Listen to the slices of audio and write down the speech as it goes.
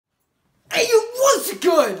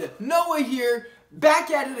good? Noah here,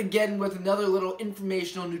 back at it again with another little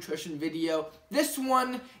informational nutrition video. This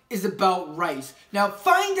one is about rice. Now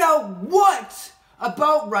find out what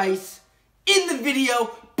about rice in the video,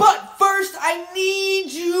 but first I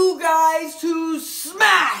need you guys to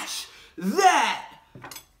smash that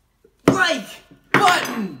like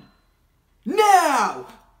button now.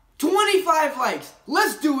 25 likes.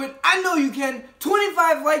 Let's do it. I know you can.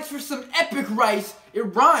 25 likes for some epic rice. It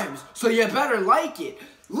rhymes, so you better like it.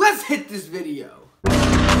 Let's hit this video.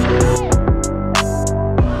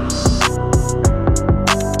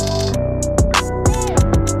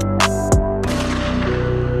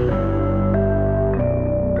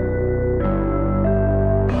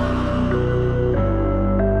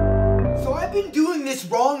 So I've been doing this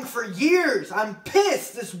wrong for years. I'm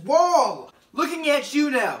pissed. This wall. Looking at you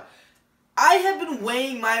now. I have been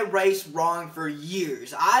weighing my rice wrong for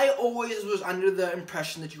years. I always was under the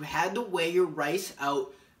impression that you had to weigh your rice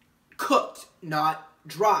out cooked, not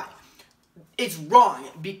dry. It's wrong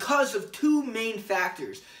because of two main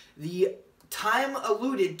factors. The time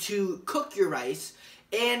allotted to cook your rice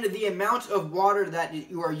and the amount of water that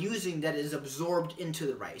you are using that is absorbed into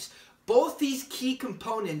the rice. Both these key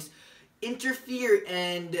components interfere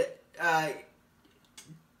and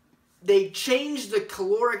they change the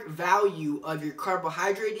caloric value of your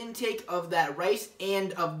carbohydrate intake of that rice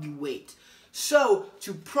and of the weight. So,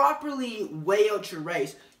 to properly weigh out your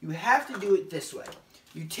rice, you have to do it this way.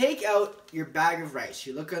 You take out your bag of rice.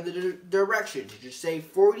 You look under the directions. You just say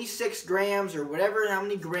 46 grams or whatever, how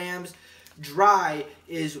many grams. Dry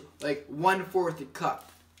is like 1/4 a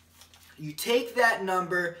cup. You take that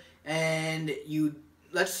number and you,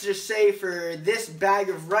 let's just say for this bag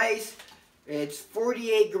of rice, it's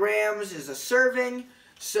 48 grams is a serving.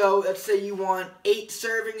 So let's say you want 8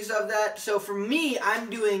 servings of that. So for me, I'm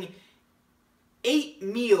doing 8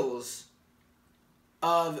 meals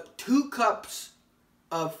of 2 cups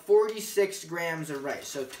of 46 grams of rice.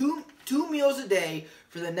 So two meals a day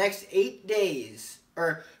for the next 8 days,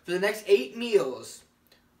 or for the next 8 meals,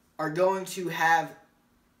 are going to have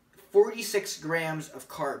 46 grams of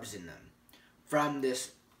carbs in them from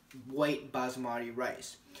this white basmati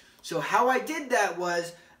rice. So how I did that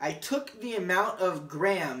was I took the amount of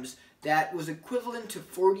grams that was equivalent to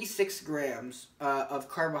 46 grams of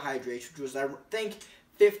carbohydrates, which was, I think,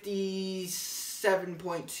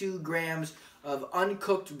 57.2 grams of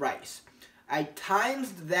uncooked rice. I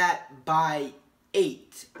times that by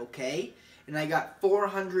 8, okay? And I got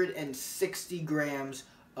 460 grams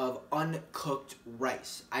of uncooked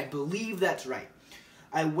rice. I believe that's right.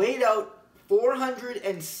 I weighed out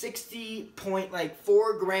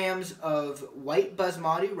 460.4 grams of white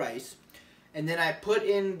basmati rice, and then I put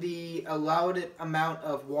in the allowed amount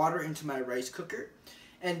of water into my rice cooker.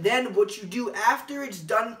 And then what you do after it's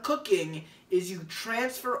done cooking is you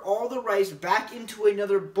transfer all the rice back into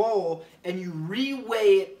another bowl and you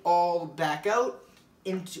re-weigh it all back out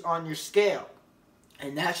on your scale.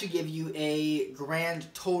 And that should give you a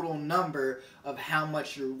grand total number of how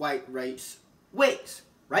much your white rice weighs,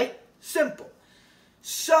 right? Simple.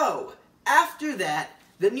 So, after that,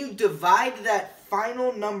 then you divide that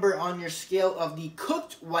final number on your scale of the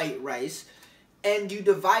cooked white rice, and you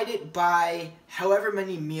divide it by however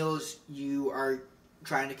many meals you are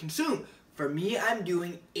trying to consume. For me, I'm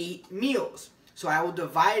doing 8 meals. So I will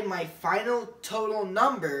divide my final total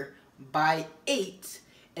number by 8,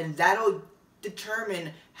 and that'll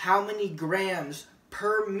determine how many grams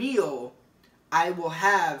per meal I will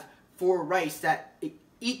have for rice that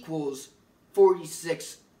equals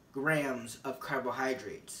 46 grams of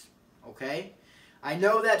carbohydrates, okay? I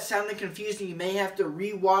know that sounded confusing. You may have to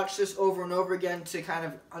re-watch this over and over again to kind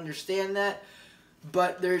of understand that.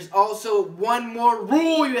 But there's also one more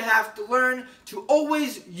rule you have to learn: to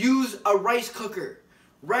always use a rice cooker.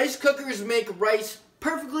 Rice cookers make rice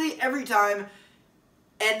perfectly every time,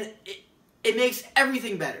 and it makes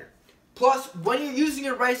everything better. Plus, when you're using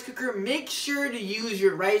a rice cooker, make sure to use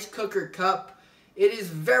your rice cooker cup. It is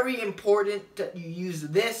very important that you use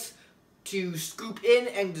this to scoop in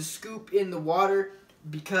and to scoop in the water,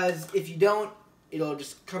 because if you don't, it'll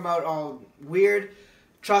just come out all weird.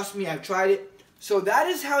 Trust me, I've tried it. So that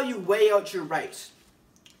is how you weigh out your rice.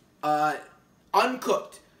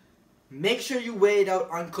 Uncooked. Make sure you weigh it out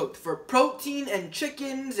uncooked. For protein and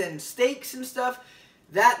chickens and steaks and stuff,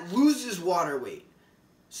 that loses water weight.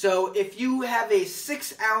 So if you have a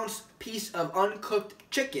 6-ounce piece of uncooked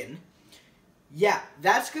chicken, yeah,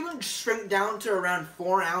 that's going to shrink down to around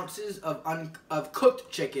 4 ounces of cooked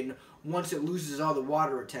chicken once it loses all the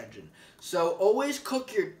water retention. So always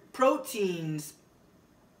cook your proteins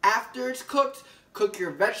after it's cooked. Cook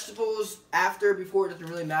your vegetables after, before, it doesn't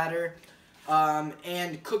really matter.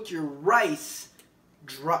 and cook your rice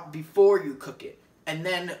before you cook it, and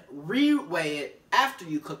then reweigh it after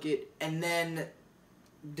you cook it, and then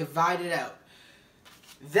divide it out.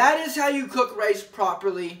 That is how you cook rice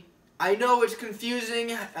properly. I know it's confusing.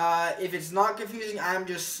 If it's not confusing, I'm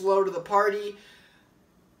just slow to the party.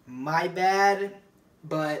 My bad.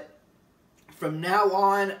 But from now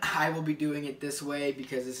on, I will be doing it this way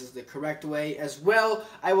because this is the correct way. As well,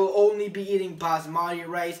 I will only be eating basmati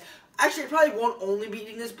rice. Actually, I probably won't only be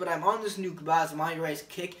eating this, but I'm on this new basmati rice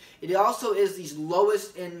kick. It also is the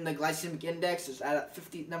lowest in the glycemic index. It's at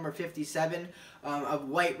number 57 of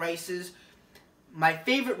white rices. My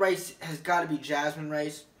favorite rice has got to be jasmine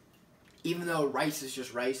rice. Even though rice is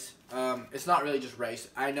just rice. It's not really just rice.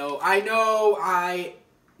 I know.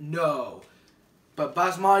 But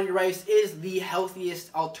basmati rice is the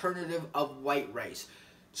healthiest alternative of white rice.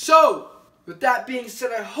 So, with that being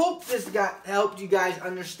said, I hope this helped you guys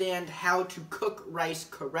understand how to cook rice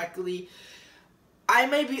correctly. I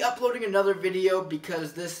may be uploading another video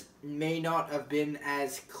because this may not have been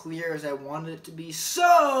as clear as I wanted it to be.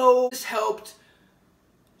 So, this helped.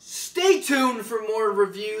 Stay tuned for more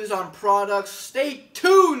reviews on products. Stay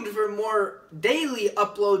tuned for more daily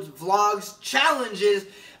uploads, vlogs, challenges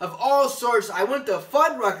of all sorts. I went to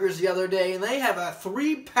Fuddruckers the other day and they have a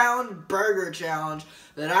 3-pound burger challenge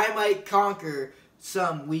that I might conquer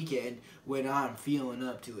some weekend when I'm feeling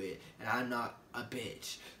up to it and I'm not a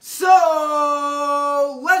bitch.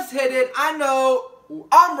 So, let's hit it. I know.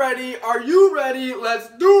 I'm ready. Are you ready? Let's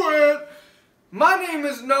do it. My name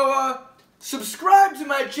is Noah. Subscribe to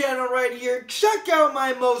my channel right here. Check out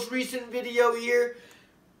my most recent video here.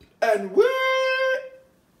 And we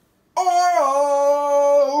are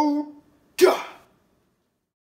out.